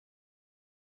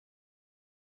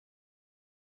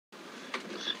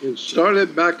It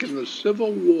started back in the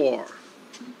Civil War.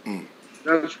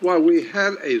 That's why we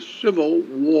had a civil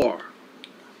war,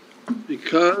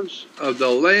 because of the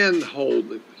land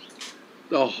holdings.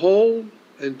 The whole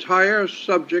entire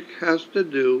subject has to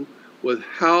do with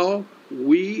how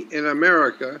we in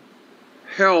America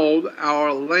held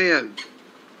our land.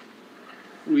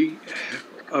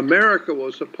 America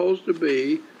was supposed to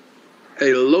be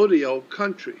a Allodial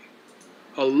country.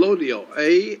 Allodial,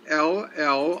 Allodial,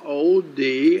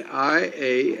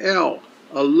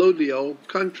 Allodial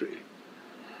country.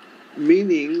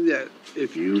 Meaning that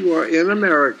if you were in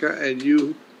America and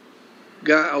you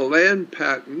got a land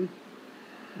patent,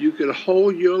 you could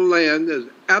hold your land as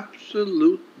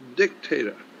absolute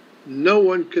dictator. No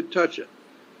one could touch it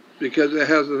because it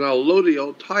has an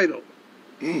allodial title.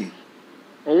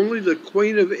 Only the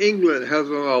Queen of England has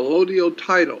an allodial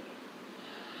title.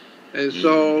 And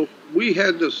so we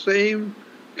had the same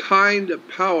kind of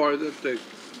power that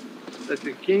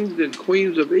the kings and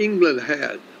queens of England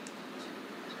had.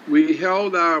 We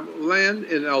held our land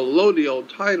in allodial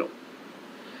title.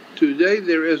 Today,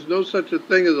 there is no such a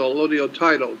thing as a allodial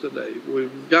title today.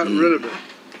 We've gotten rid of it.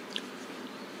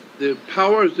 The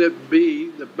powers that be,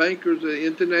 the bankers, the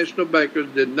international bankers,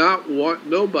 did not want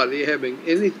nobody having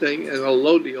anything in a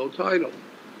allodial title.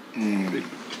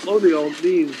 Allodial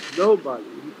means nobody,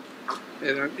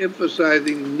 and I'm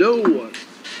emphasizing no one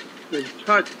can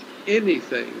touch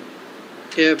anything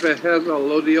if it has a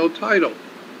allodial title.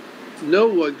 No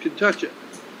one can touch it.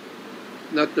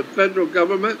 Not the federal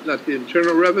government, not the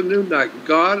Internal Revenue, not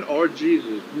God or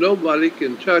Jesus. Nobody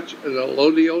can touch an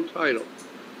allodial title.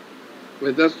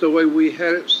 And that's the way we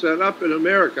had it set up in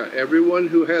America. Everyone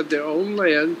who had their own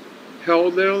land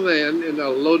held their land in a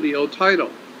allodial title.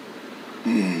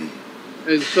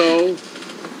 And so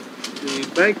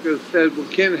the bankers said, we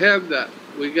can't have that.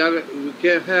 We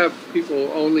can't have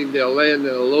people owning their land in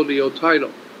a allodial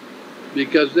title,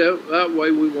 because that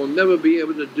way we will never be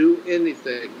able to do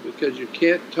anything, because you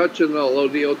can't touch an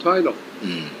allodial title.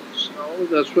 So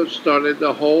that's what started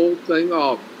the whole thing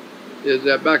off, is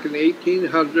that back in the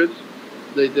 1800s,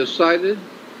 they decided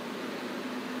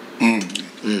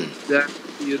that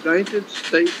the United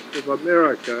States of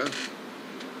America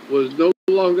was no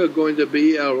longer going to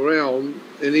be around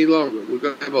any longer. We're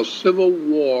going to have a civil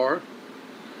war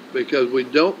because we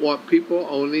don't want people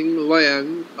owning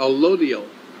land allodial.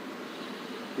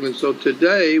 And so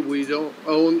today we don't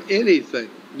own anything.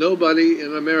 Nobody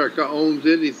in America owns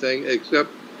anything except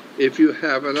if you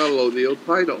have an allodial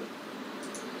title.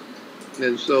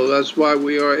 And so that's why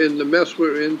we are in the mess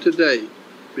we're in today,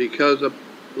 because of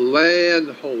land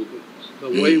holdings, the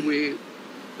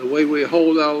way we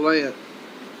hold our land.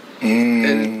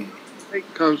 And a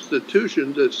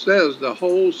constitution that says the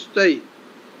whole state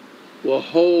will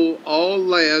hold all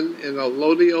land in a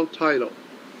allodial title.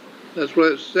 That's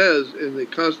what it says in the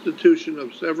constitution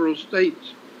of several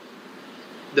states,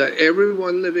 that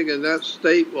everyone living in that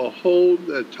state will hold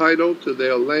the title to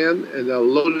their land in a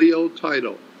allodial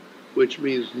title, which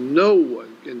means no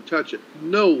one can touch it.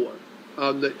 No one,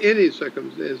 under any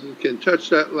circumstances, can touch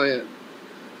that land.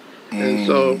 And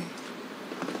so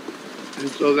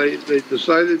they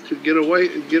decided to get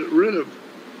rid of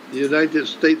the United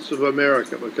States of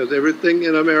America, because everything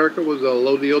in America was a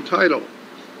allodial title.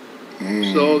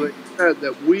 So they said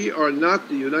that we are not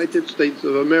the United States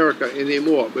of America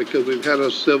anymore, because we've had a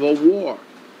civil war,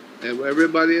 and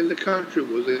everybody in the country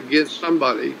was against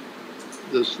somebody,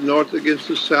 the North against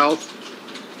the South,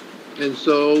 and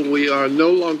so we are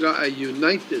no longer a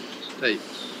United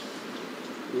States.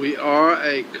 We are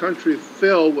a country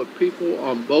filled with people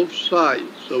on both sides,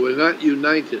 so we're not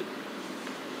united.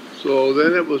 So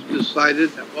then it was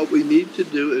decided that what we need to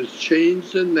do is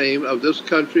change the name of this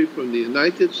country from the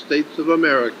United States of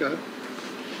America,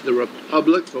 the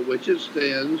Republic for which it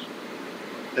stands,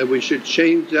 and we should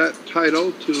change that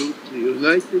title to the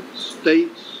United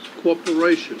States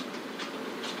Corporation.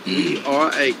 We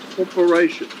are a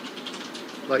corporation,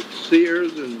 like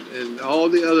Sears and all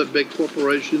the other big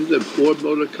corporations and Ford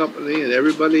Motor Company and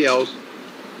everybody else.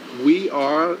 We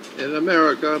are, in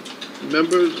America,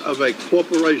 members of a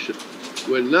corporation.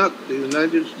 We're not the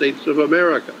United States of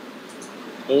America.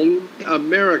 Only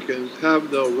Americans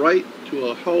have the right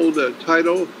to hold a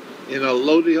title in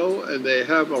allodial, and they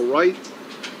have a right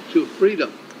to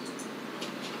freedom.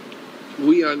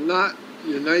 We are not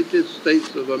United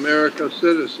States of America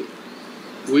citizens.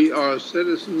 We are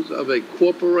citizens of a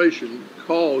corporation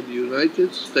called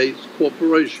United States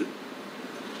Corporation.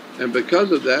 And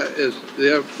because of that,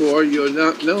 therefore, you're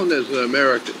not known as an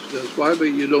American. That's why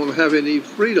you don't have any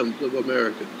freedoms of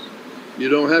Americans. You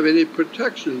don't have any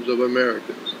protections of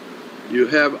Americans. You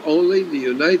have only the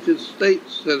United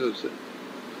States citizen.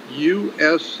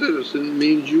 U.S. citizen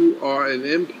means you are an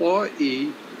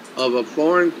employee of a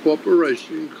foreign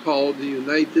corporation called the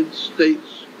United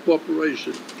States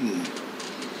Corporation.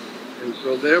 And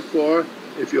so therefore,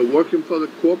 if you're working for the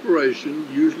corporation,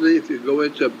 usually if you go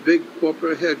into a big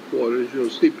corporate headquarters, you'll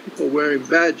see people wearing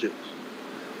badges.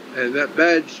 And that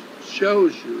badge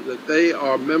shows you that they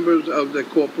are members of the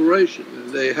corporation and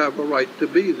they have a right to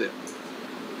be there.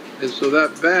 And so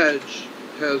that badge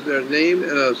has their name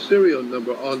and a serial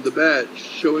number on the badge,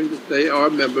 showing that they are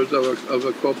members of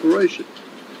a corporation.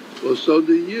 Well, so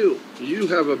do you. You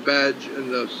have a badge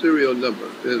and a serial number.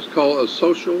 It's called a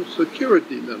Social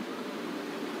Security number.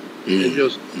 And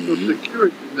your Social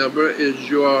Security number is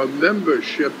your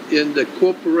membership in the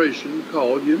corporation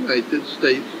called United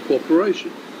States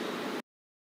Corporation.